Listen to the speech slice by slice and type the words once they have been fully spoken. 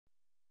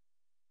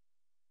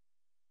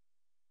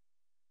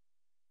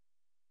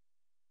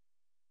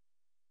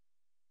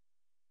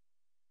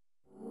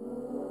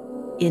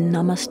In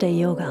Namaste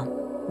Yoga,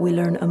 we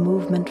learn a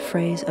movement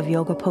phrase of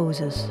yoga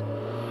poses,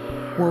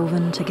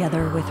 woven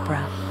together with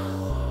breath.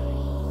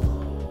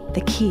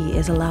 The key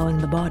is allowing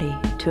the body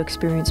to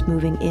experience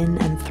moving in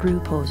and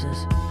through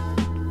poses,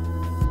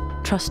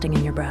 trusting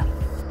in your breath.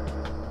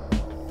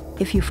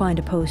 If you find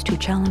a pose too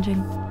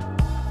challenging,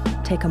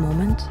 take a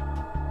moment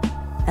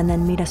and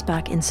then meet us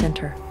back in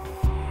center,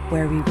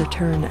 where we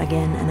return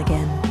again and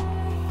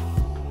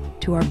again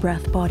to our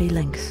breath-body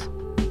links,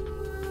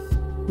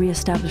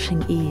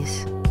 re-establishing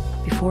ease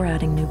before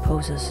adding new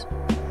poses.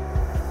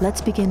 Let's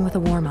begin with a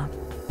warm-up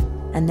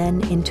and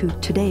then into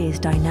today's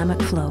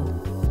dynamic flow,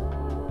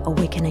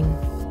 awakening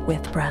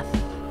with breath.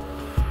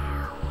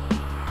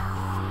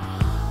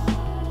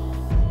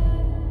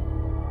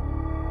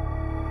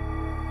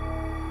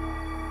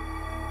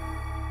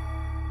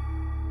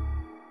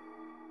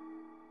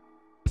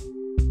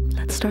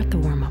 Let's start the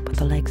warm-up with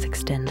the legs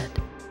extended,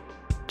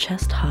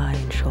 chest high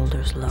and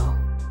shoulders low.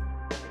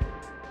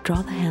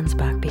 Draw the hands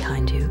back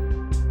behind you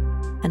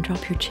and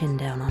drop your chin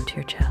down onto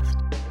your chest.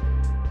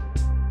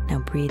 Now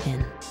breathe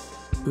in,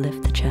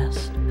 lift the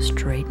chest,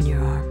 straighten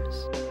your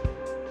arms.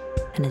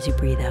 And as you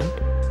breathe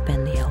out,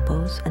 bend the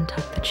elbows and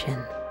tuck the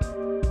chin.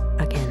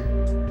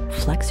 Again,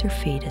 flex your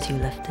feet as you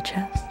lift the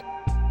chest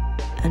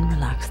and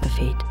relax the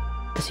feet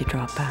as you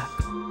drop back.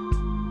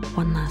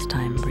 One last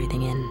time,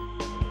 breathing in,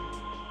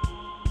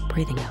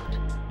 breathing out.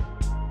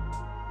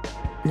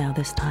 Now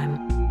this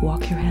time,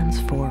 walk your hands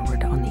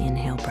forward on the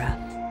inhale breath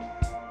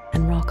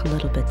and rock a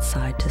little bit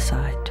side to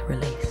side to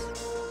release.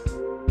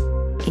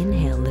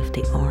 Inhale, lift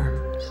the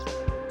arms.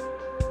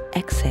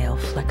 Exhale,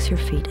 flex your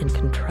feet and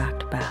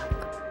contract back.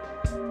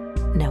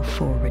 Now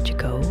forward you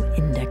go,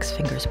 index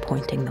fingers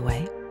pointing the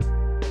way.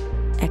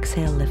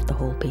 Exhale, lift the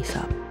whole piece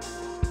up.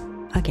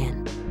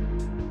 Again,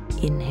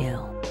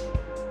 inhale.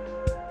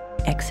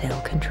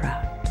 Exhale,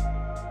 contract.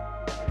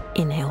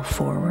 Inhale,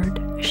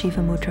 forward. Shiva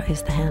Mudra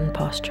is the hand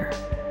posture.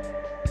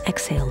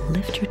 Exhale,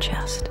 lift your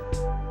chest.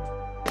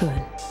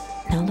 Good.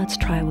 Now let's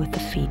try with the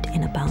feet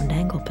in a bound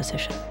angle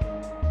position.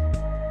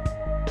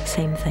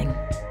 Same thing.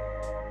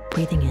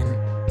 Breathing in,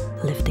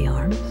 lift the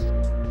arms.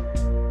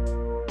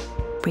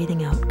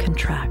 Breathing out,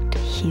 contract,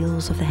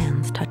 heels of the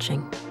hands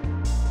touching.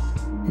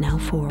 Now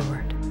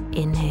forward,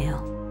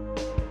 inhale.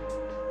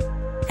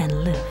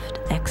 And lift,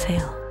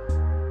 exhale.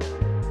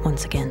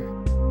 Once again,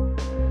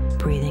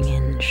 breathing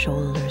in,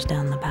 shoulders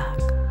down the back.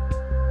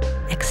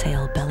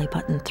 Exhale, belly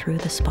button through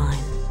the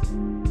spine.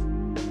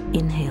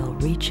 Inhale,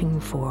 reaching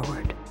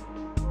forward.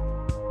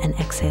 And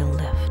exhale,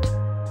 lift.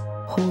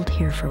 Hold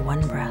here for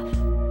one breath,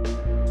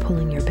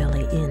 pulling your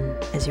belly in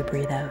as you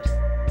breathe out.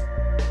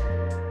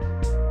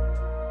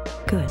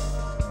 Good.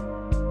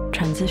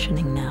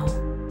 Transitioning now,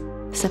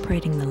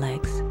 separating the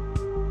legs,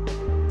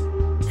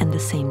 and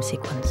the same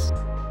sequence.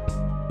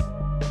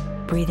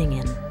 Breathing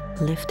in,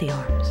 lift the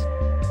arms.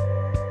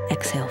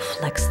 Exhale,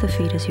 flex the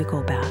feet as you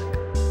go back.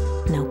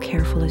 Now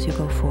careful as you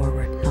go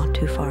forward, not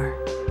too far.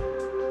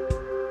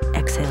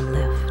 Exhale,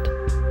 lift.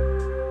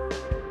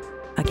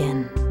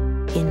 Again,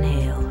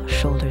 inhale,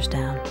 shoulders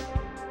down.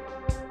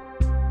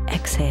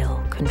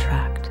 Exhale,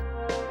 contract.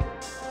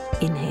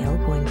 Inhale,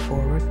 going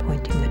forward,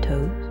 pointing the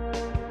toes.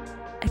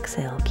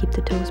 Exhale, keep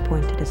the toes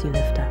pointed as you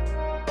lift up.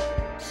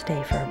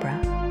 Stay for a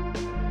breath.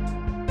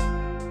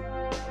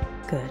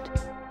 Good.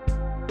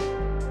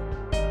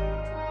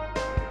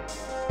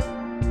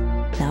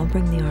 Now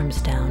bring the arms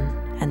down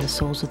and the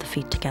soles of the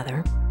feet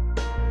together.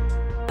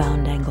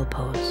 Bound angle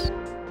pose.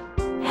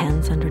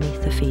 Hands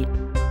underneath the feet.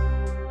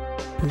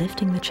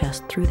 Lifting the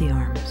chest through the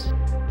arms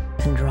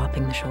and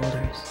dropping the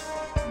shoulders.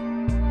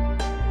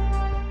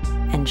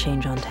 And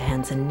change onto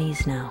hands and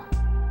knees now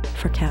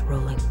for cat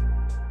rolling.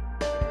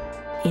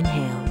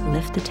 Inhale,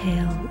 lift the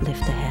tail,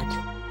 lift the head.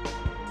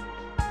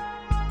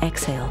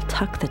 Exhale,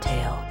 tuck the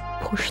tail,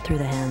 push through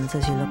the hands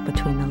as you look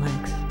between the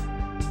legs.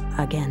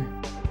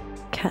 Again,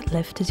 cat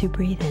lift as you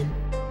breathe in,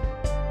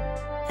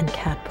 and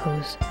cat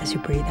pose as you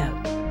breathe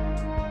out.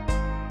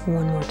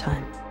 One more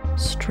time,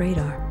 straight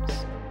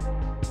arms.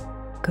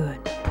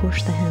 Good,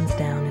 push the hands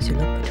down as you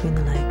look between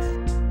the legs,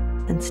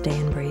 and stay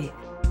and breathe.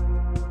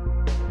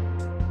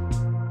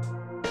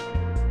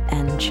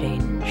 And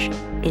change,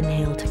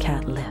 inhale to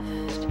cat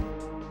lift.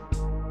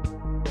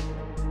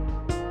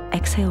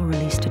 Exhale,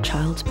 release to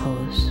child's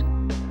pose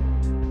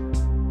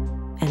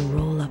and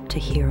roll up to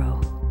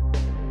hero.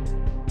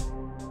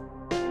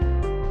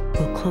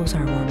 We'll close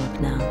our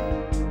warm-up now,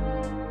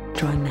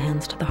 drawing the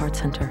hands to the heart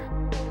center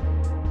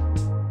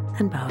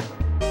and bowing.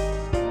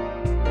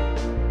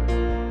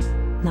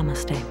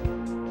 Namaste.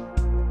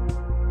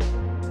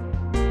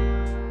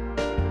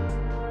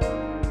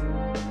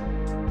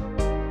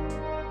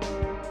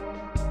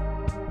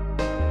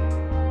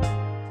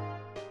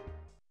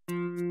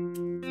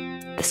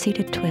 The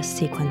seated twist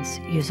sequence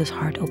uses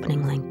heart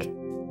opening link.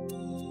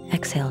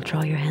 Exhale,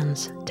 draw your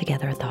hands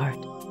together at the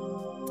heart.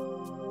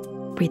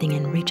 Breathing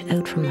in, reach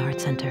out from the heart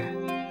center.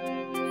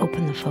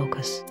 Open the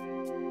focus.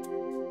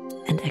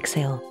 And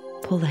exhale,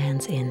 pull the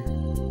hands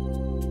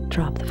in.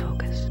 Drop the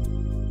focus.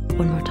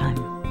 One more time,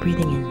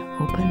 breathing in,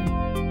 open.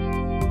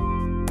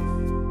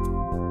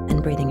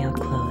 and breathing out,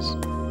 close.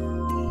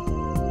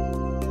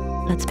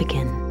 Let's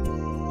begin.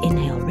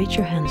 Inhale, reach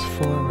your hands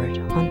forward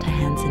onto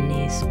hands and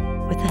knees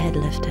with the head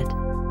lifted.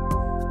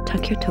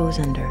 Tuck your toes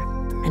under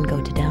and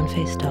go to down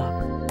face dog.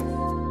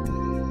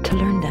 To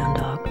learn down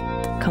dog,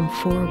 come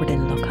forward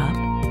and look up.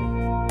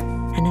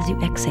 And as you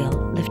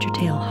exhale, lift your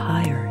tail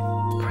higher.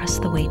 Press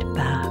the weight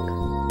back.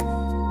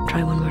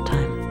 Try one more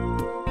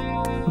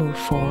time. Move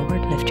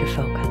forward, lift your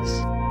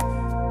focus.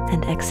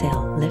 And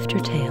exhale, lift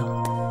your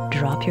tail,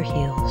 drop your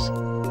heels,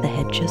 the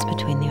head just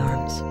between the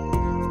arms.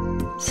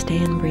 Stay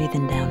and breathe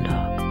in down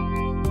dog.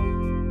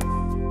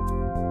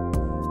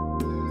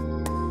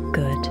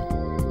 Good.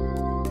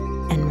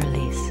 And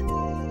release.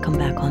 Come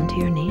back onto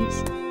your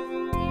knees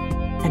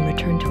and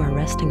return to our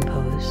resting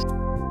pose.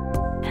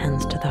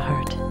 Hands to the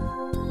heart.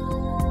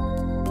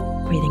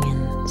 Breathing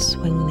in,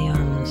 swing the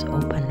arms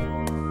open.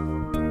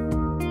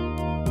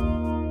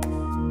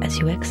 As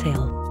you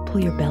exhale,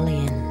 pull your belly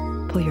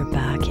in, pull your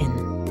back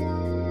in.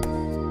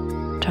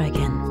 Try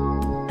again.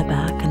 The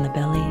back and the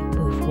belly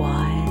move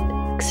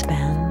wide,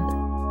 expand.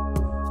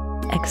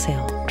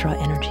 Exhale, draw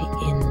energy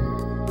in.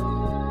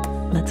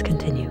 Let's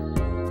continue.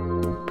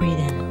 Breathe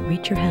in,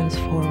 reach your hands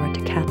forward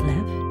to cat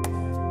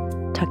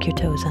lift. Tuck your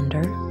toes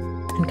under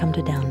and come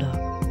to down dog.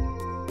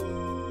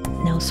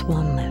 Now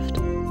swan lift.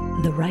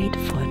 The right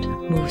foot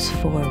moves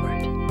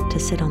forward to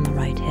sit on the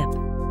right hip.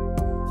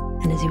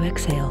 And as you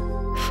exhale,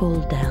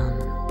 fold down.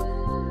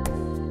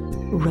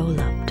 Roll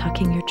up,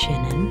 tucking your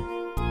chin in.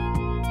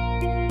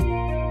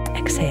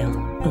 Exhale,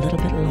 a little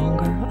bit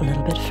longer, a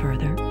little bit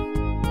further.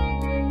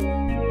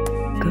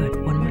 Good,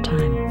 one more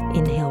time.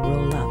 Inhale,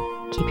 roll up,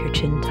 keep your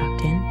chin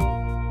tucked in.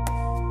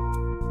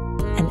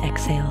 And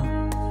exhale,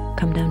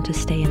 come down to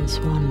stay in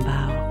swan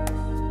bow.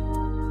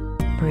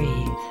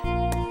 Breathe.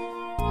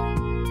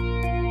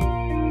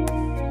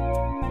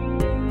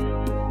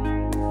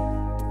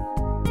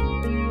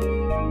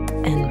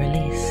 And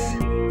release,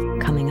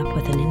 coming up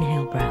with an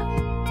inhale breath.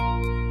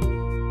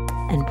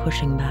 And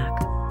pushing back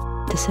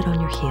to sit on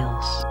your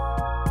heels,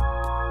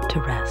 to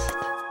rest.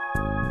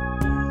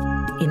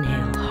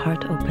 Inhale,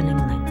 heart opening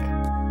link.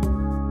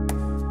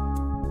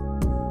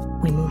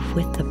 We move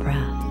with the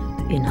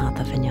breath in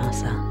Hatha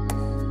Vinyasa.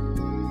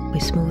 We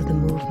smooth the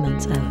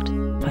movements out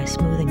by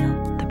smoothing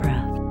out the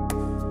breath.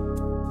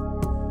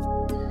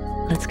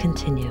 Let's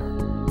continue.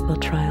 We'll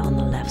try on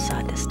the left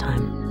side this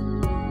time.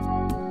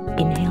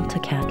 Inhale to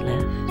cat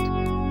lift.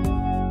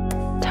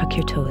 Tuck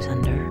your toes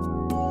under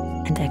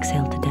and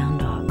exhale to down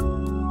dog.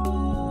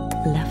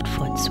 Left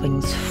foot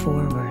swings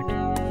forward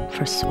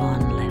for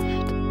swan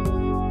lift.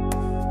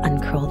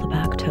 Uncurl the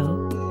back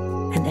toe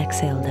and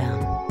exhale down.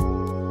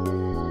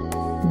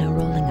 Now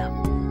rolling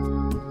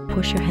up.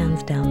 Push your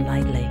hands down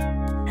lightly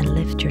and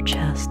lift your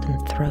chest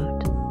and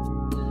throat.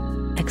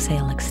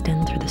 Exhale,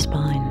 extend through the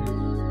spine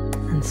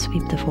and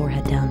sweep the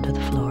forehead down to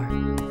the floor.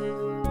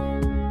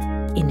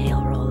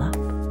 Inhale, roll up.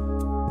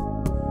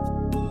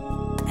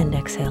 And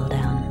exhale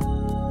down.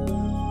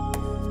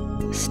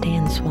 Stay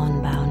in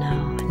swan bow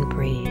now and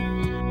breathe.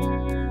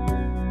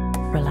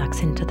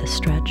 Relax into the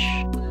stretch,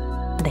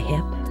 the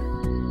hip.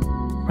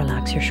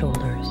 Relax your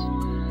shoulders.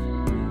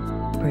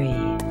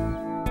 Breathe.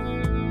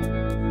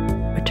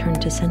 Return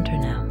to center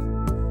now.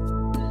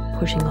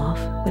 Pushing off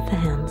with the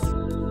hands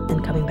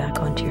and coming back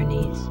onto your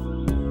knees.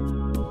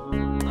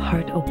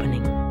 Heart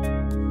opening.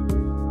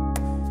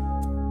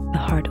 The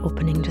heart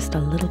opening just a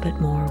little bit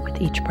more with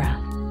each breath.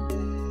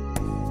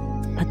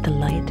 Let the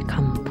light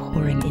come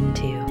pouring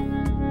into you.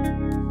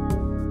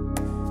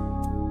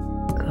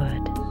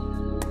 Good.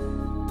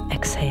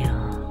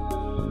 Exhale.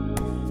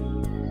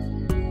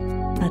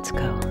 Let's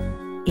go.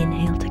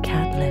 Inhale to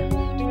cat lift.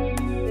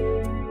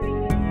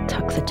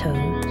 Tuck the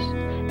toes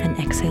and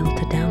exhale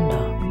to down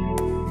dog.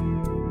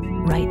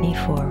 Right knee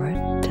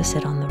forward to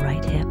sit on the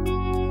right hip.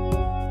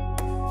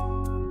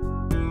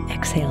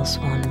 Exhale,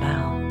 swan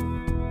bow.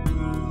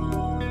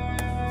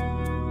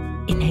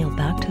 Inhale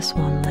back to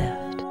swan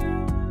lift.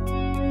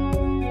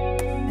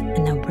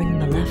 And now bring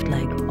the left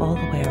leg all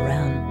the way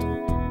around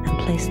and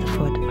place the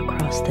foot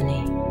across the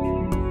knee.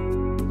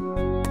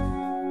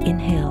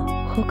 Inhale,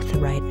 hook the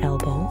right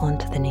elbow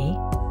onto the knee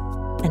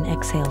and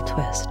exhale,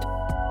 twist.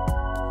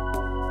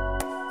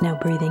 Now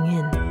breathing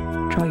in,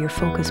 draw your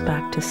focus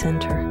back to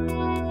center.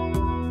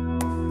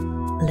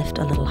 Lift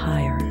a little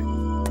higher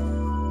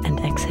and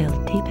exhale,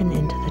 deepen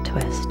into the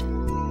twist.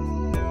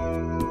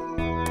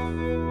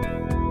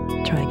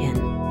 Try again.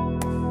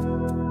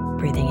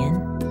 Breathing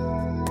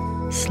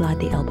in, slide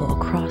the elbow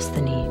across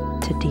the knee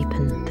to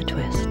deepen the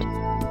twist.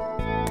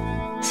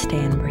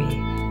 Stay and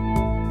breathe.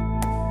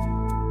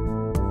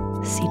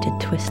 Seated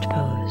twist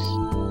pose.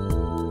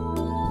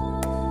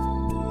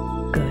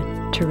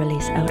 Good. To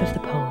release out of the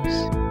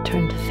pose,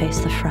 turn to face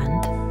the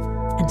front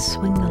and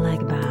swing the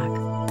leg back,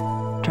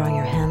 drawing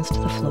your hands to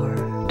the floor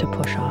to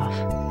push off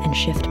and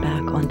shift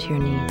back onto your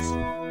knees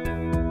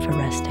for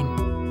resting.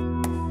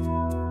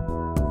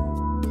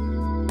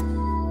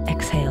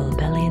 Exhale,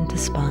 belly into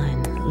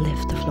spine,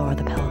 lift the floor of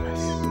the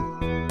pelvis.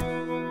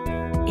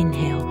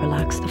 Inhale,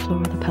 relax the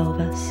floor of the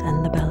pelvis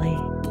and the belly,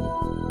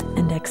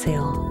 and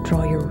exhale,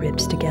 draw your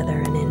ribs together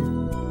and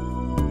in.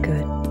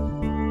 Good.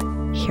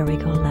 Here we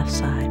go, left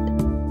side.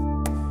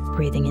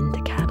 Breathing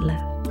into cat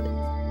lift.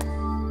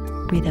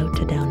 Breathe out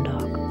to down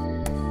dog.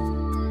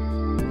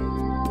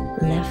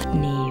 Left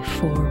knee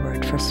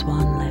forward for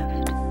swan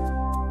lift.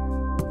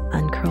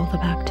 Uncurl the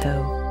back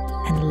toe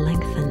and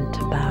lengthen to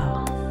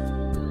bow.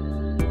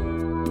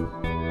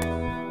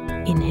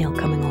 Inhale,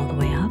 coming all the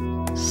way up,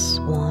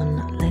 swan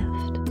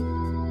lift.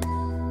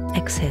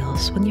 Exhale,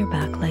 swing your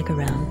back leg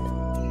around,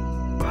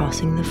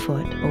 crossing the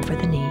foot over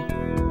the knee,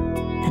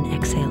 and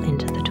exhale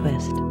into the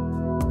twist.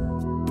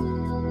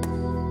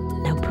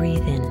 Now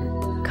breathe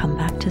in, come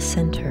back to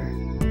center,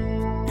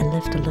 and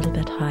lift a little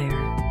bit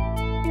higher.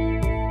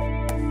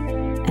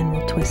 And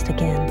we'll twist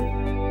again.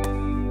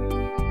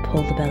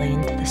 Pull the belly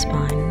into the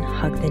spine,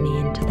 hug the knee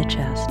into the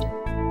chest.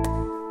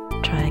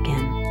 Try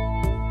again.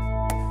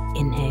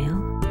 Inhale,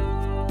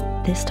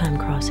 this time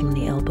crossing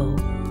the elbow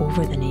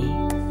over the knee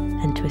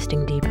and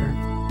twisting deeper.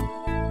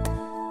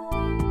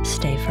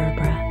 Stay for a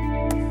breath.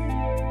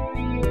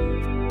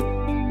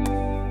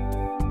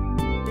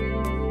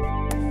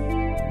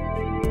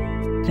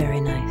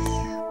 Very nice.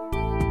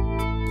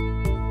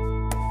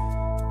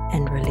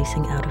 And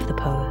releasing out of the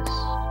pose,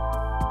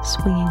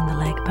 swinging the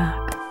leg back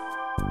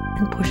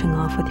and pushing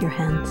off with your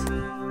hands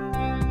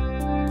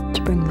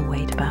to bring the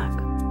weight back.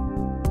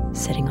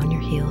 Sitting on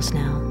your heels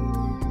now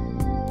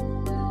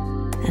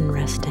and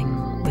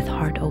resting with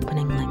heart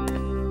opening link.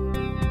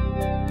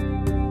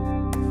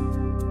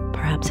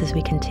 Perhaps as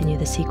we continue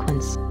the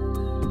sequence,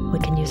 we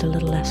can use a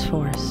little less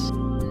force,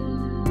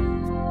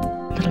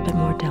 a little bit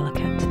more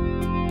delicate,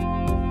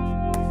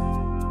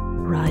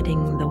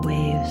 riding the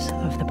waves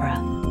of the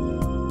breath.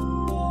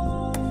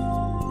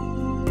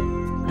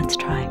 Let's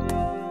try.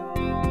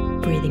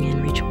 Breathing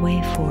in, reach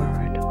way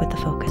forward with the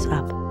focus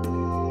up.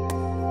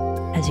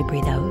 As you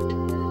breathe out,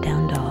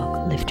 down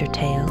dog, lift your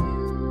tail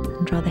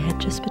and draw the head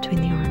just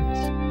between the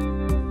arms.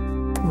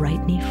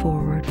 Right knee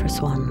forward for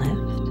swan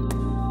lift.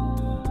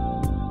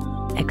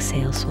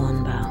 Exhale,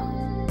 swan bow.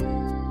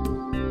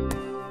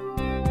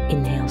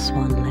 Inhale,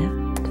 swan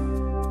lift.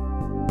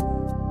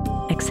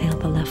 Exhale,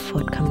 the left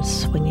foot comes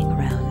swinging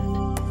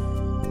around,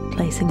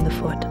 placing the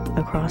foot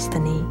across the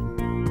knee.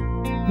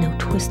 Now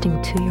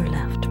twisting to your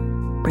left,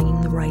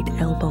 bringing the right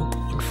elbow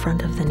in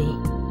front of the knee.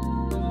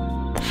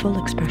 The full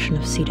expression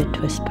of seated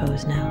twist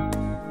pose now.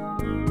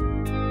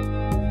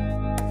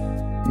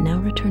 Now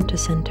return to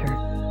center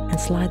and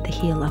slide the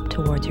heel up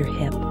towards your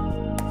hip.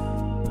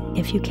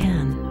 If you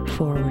can,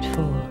 forward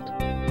fold.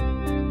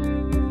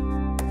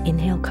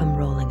 Inhale, come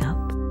rolling up.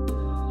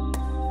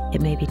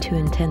 It may be too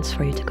intense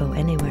for you to go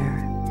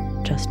anywhere.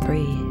 Just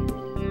breathe.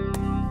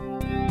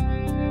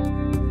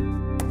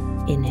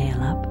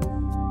 Inhale up.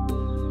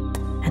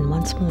 And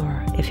once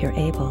more, if you're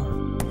able,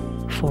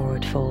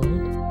 forward fold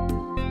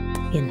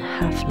in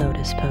half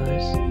lotus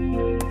pose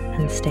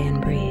and stay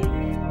and breathe.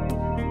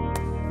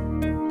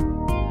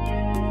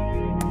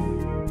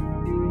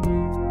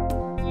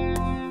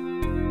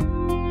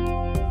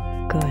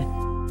 Good.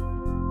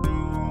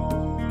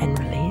 And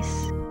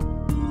release.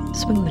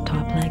 Swing the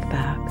top leg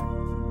back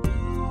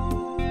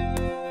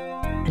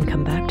and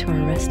come back to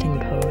our resting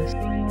pose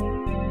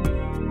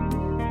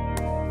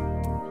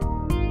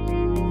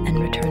and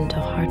return to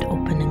heart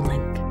opening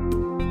link.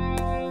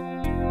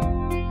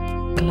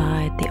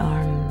 Glide the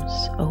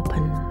arms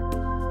open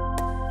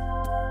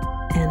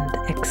and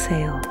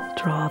exhale,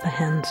 draw the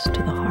hands to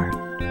the heart.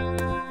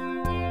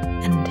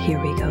 And here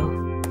we go.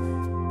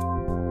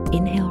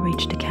 Inhale,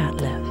 reach to cat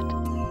lift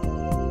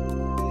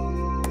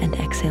and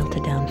exhale to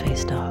down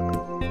face dog.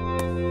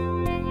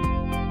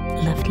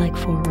 Left leg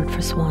forward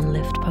for swan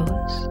lift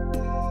pose.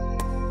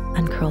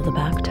 Uncurl the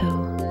back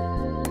toe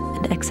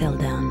and exhale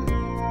down.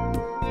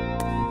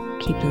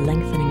 Keep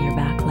lengthening your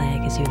back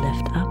leg as you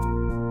lift up.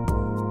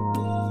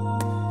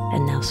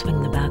 And now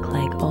swing the back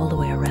leg all the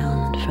way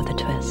around for the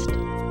twist.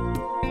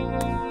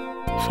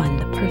 Find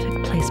the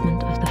perfect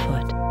placement of the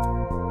foot.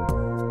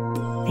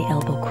 The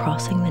elbow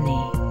crossing the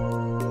knee.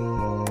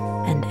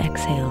 And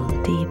exhale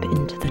deep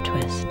into the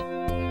twist.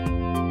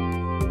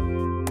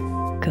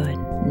 Good.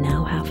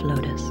 Now half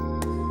lotus.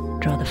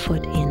 Draw the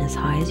foot in as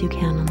high as you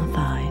can on the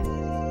thigh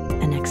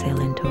and exhale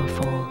into a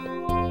fold.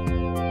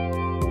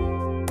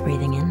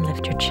 Breathing in,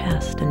 lift your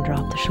chest and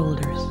drop the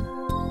shoulders.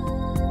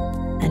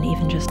 And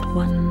even just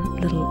one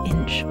little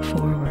inch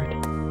forward.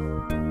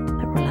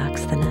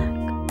 Relax the neck.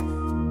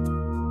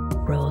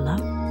 Roll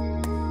up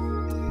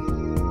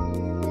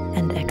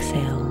and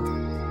exhale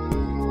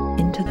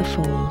into the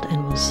fold,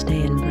 and we'll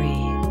stay and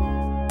breathe,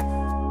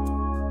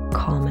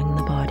 calming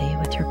the body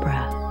with your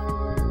breath.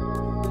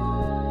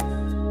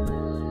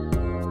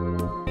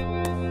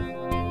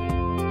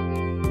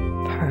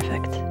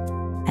 Perfect.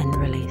 And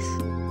release.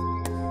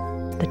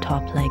 The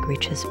top leg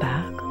reaches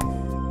back,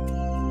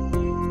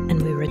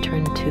 and we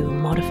return to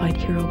modified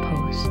hero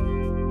pose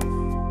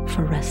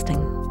for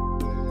resting.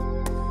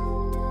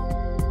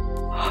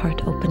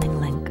 Heart opening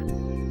link.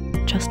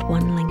 Just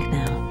one link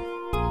now.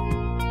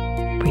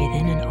 Breathe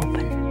in and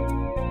open.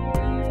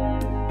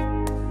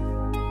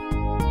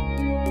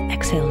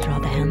 Exhale, draw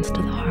the hands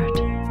to the heart.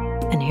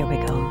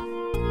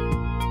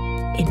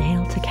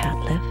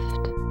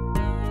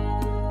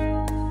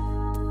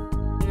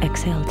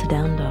 Exhale to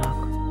down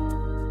dog.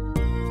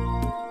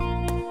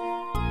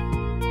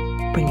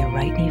 Bring your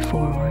right knee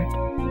forward,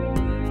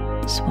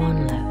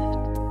 swan lift.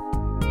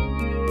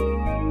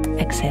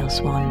 Exhale,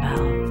 swan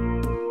bow.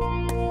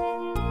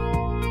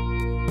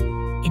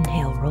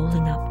 Inhale,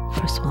 rolling up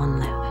for swan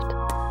lift.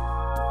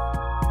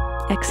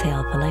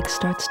 Exhale, the leg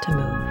starts to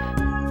move.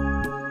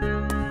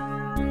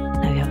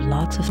 Now you have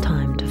lots of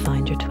time to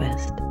find your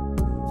twist.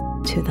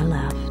 To the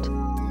left,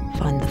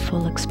 find the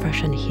full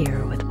expression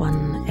here with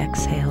one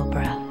exhale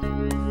breath.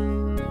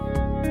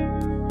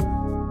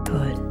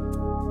 Good.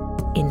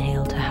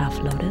 Inhale to half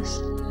lotus.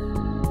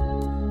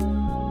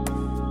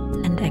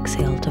 And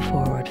exhale to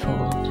forward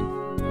fold.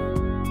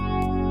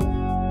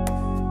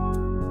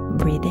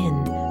 Breathe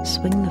in,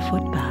 swing the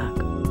foot back.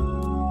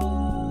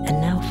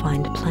 And now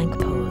find plank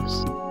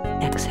pose.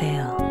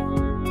 Exhale.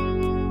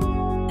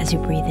 As you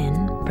breathe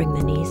in, bring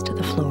the knees to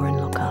the floor and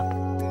look up.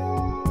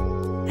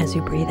 As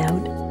you breathe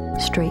out,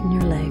 straighten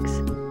your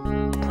legs,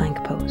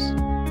 plank pose.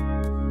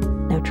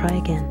 Now try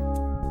again.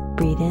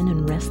 Breathe in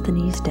and rest the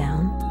knees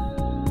down.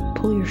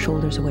 Pull your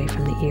shoulders away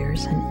from the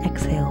ears and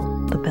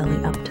exhale the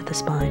belly up to the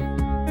spine.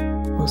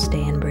 We'll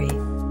stay and breathe.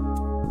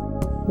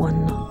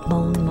 One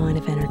long line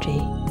of energy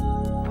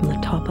from the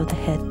top of the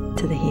head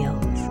to the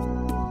heels.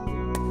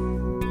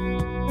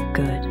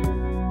 Good.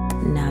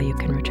 Now you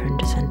can return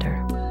to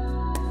center.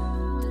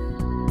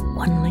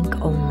 One link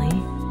only,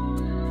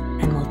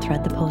 and we'll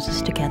thread the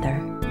poses together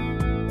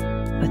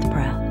with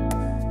breath.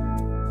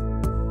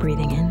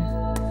 Breathing in.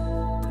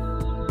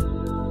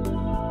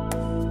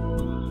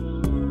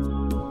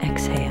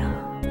 Exhale.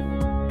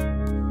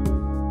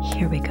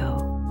 Here we go.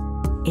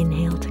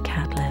 Inhale to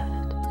cat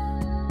lift.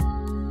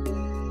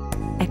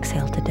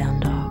 Exhale to down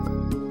dog.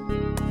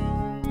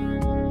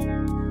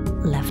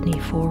 Left knee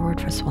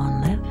forward for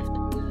swan lift.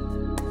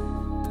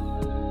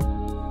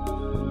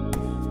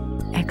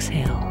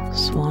 Exhale,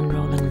 swan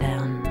rolling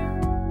down.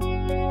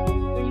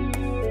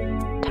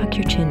 Tuck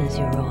your chin as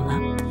you roll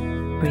up,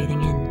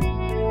 breathing in.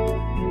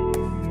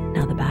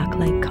 Now the back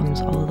leg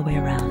comes all the way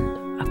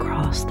around,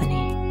 across the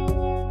knee,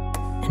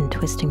 and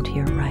twisting to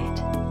your right.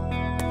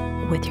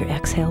 With your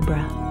exhale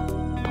breath,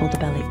 pull the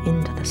belly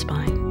into the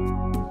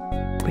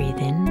spine. Breathe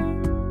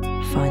in,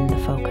 find the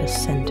focus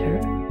center,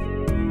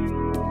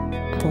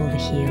 pull the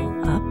heel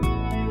up,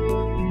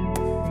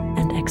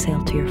 and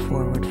exhale to your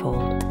forward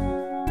fold.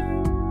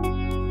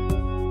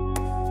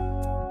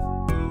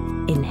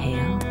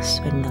 Inhale,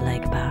 swing the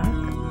leg back,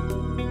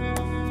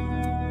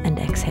 and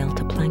exhale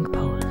to plank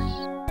pose.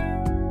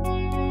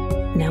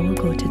 Now we'll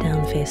go to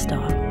down face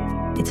dog.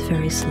 It's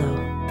very slow.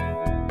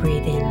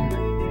 Breathe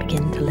in,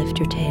 begin to lift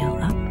your tail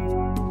up,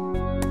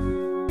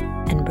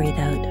 and breathe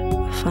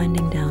out,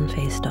 finding down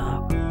face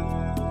dog.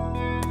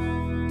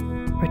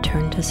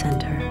 Return to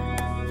center.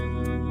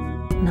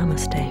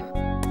 Namaste.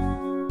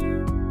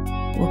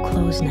 We'll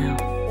close now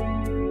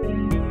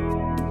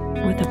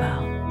with a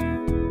bow.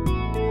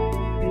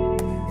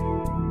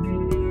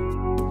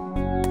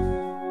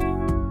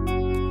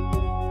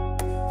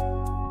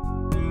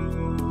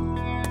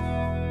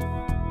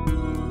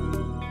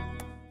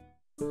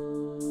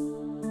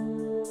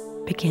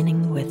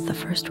 Beginning with the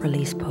first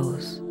release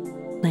pose,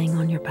 laying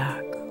on your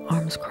back,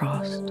 arms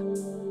crossed,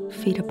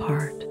 feet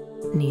apart,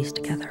 knees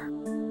together.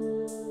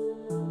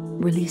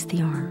 Release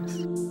the arms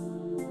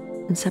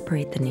and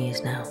separate the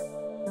knees now.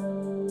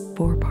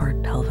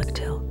 4-part pelvic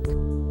tilt.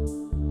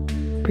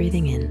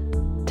 Breathing in,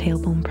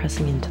 tailbone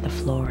pressing into the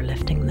floor,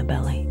 lifting the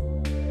belly.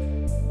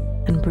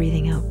 And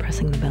breathing out,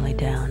 pressing the belly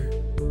down.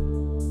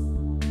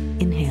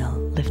 Inhale,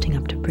 lifting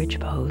up to bridge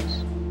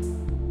pose.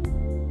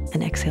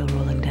 And exhale,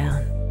 rolling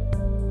down.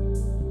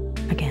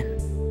 Again.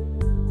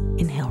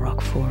 Inhale,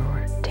 rock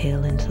forward,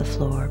 tail into the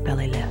floor,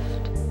 belly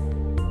lift.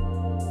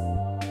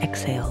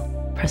 Exhale,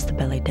 press the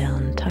belly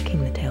down,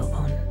 tucking the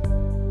tailbone.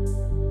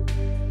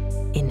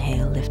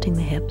 Inhale, lifting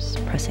the hips,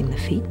 pressing the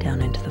feet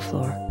down into the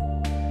floor.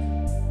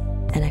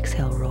 And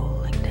exhale,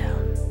 rolling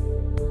down.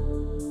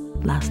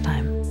 Last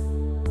time.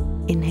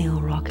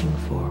 Inhale, rocking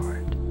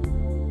forward.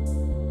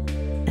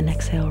 And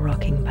exhale,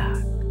 rocking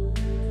back.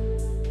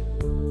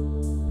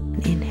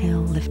 And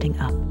inhale, lifting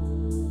up.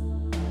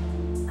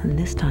 And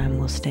this time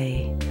we'll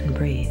stay and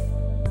breathe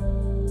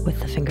with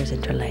the fingers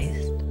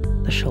interlaced,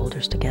 the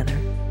shoulders together,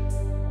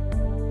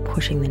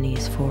 pushing the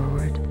knees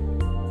forward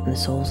and the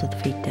soles of the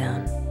feet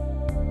down.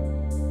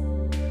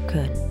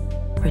 Good.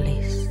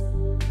 Release.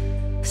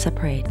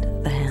 Separate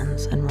the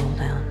hands and roll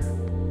down.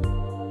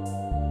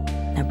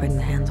 Now bring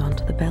the hands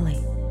onto the belly,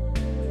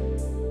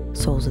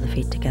 soles of the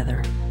feet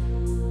together.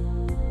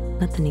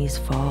 Let the knees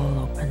fall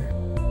open.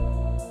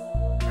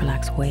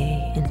 Relax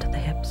way into the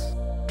hips.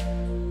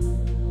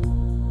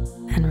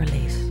 And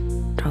release.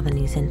 Draw the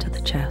knees into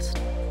the chest,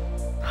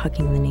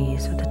 hugging the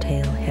knees with the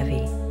tail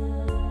heavy.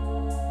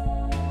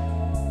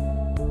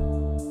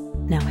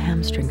 Now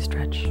hamstring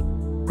stretch.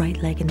 Right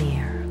leg in the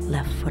air,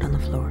 left foot on the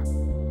floor.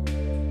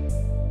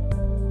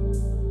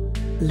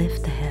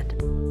 Lift the head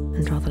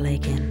and draw the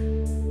leg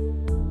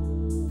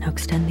in. Now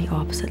extend the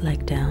opposite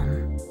leg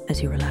down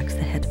as you relax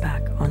the head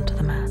back onto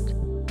the mat.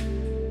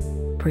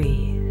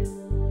 Breathe.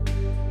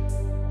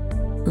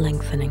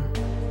 lengthening,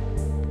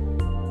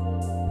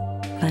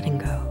 letting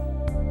go.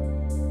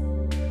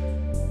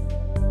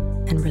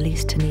 And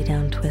release to knee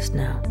down twist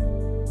now.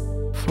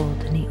 Fold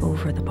the knee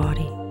over the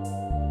body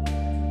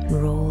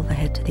and roll the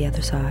head to the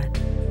other side.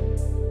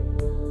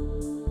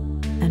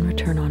 And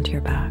return onto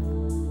your back,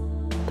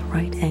 the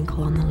right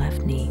ankle on the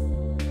left knee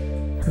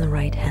and the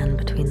right hand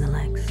between the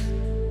legs,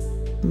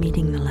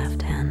 meeting the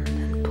left hand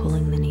and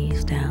pulling the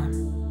knees down.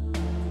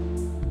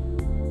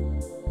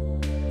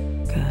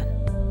 Good.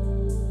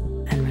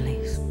 And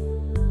release.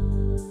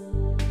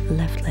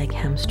 Left leg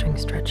hamstring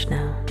stretch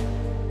now.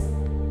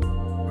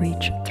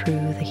 Reach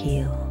through the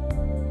heel,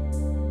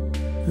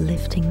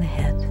 lifting the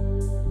head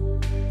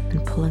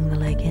and pulling the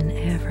leg in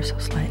ever so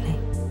slightly.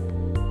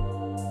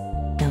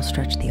 Now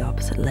stretch the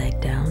opposite leg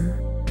down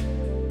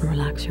and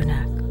relax your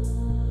neck.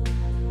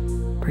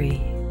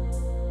 Breathe.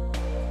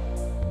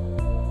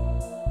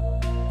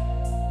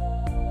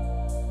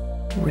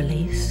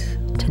 Release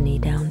to knee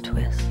down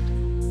twist,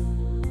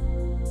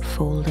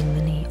 folding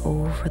the knee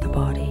over the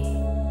body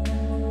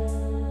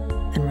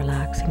and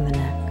relaxing the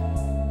neck.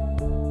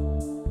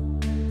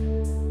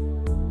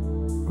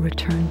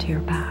 Return to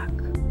your back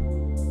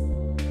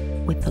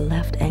with the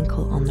left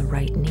ankle on the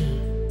right knee,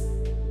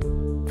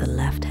 the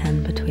left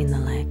hand between the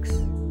legs,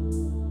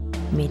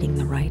 meeting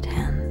the right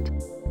hand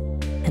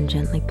and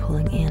gently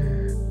pulling in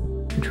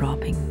and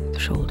dropping the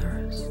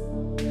shoulders.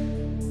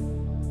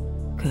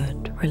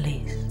 Good.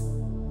 Release.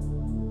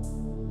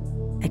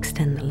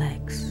 Extend the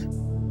legs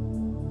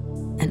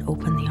and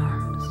open the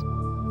arms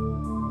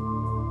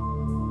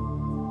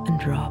and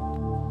drop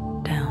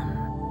down,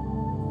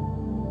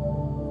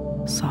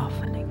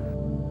 softening,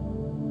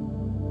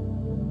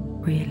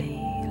 really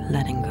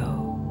letting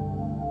go.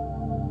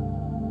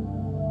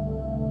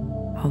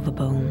 All the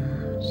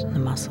bones and the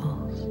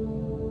muscles,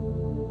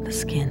 the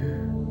skin.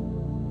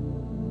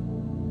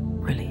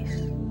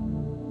 Release.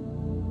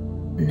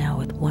 Now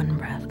with one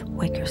breath,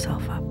 wake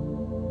yourself up.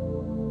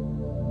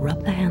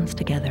 Rub the hands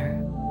together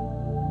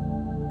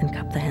and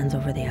cup the hands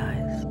over the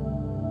eyes.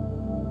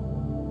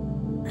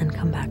 And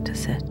come back to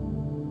sit.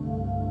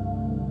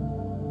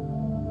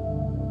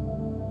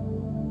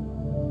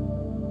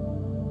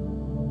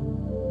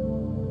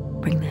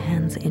 Bring the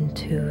hands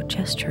into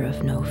gesture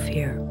of no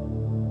fear,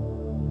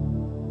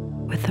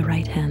 with the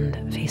right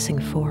hand facing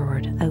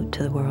forward out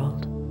to the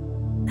world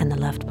and the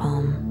left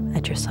palm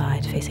at your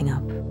side facing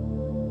up.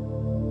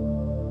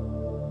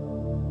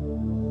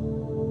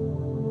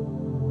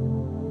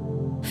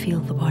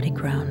 Feel the body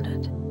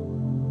grounded,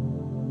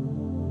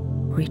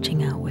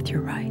 reaching out with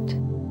your right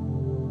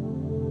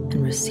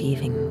and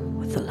receiving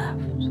with the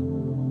left.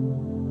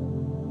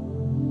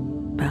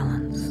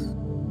 Balance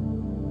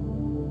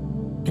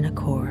in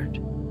accord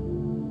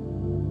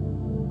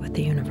with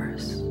the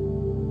universe.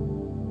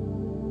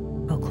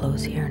 We'll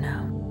close here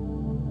now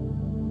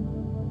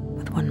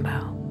with one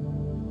bow.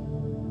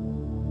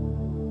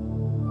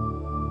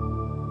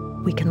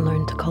 We can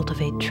learn to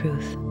cultivate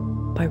truth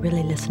by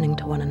really listening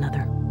to one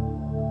another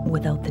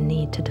without the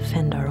need to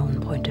defend our own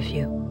point of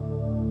view.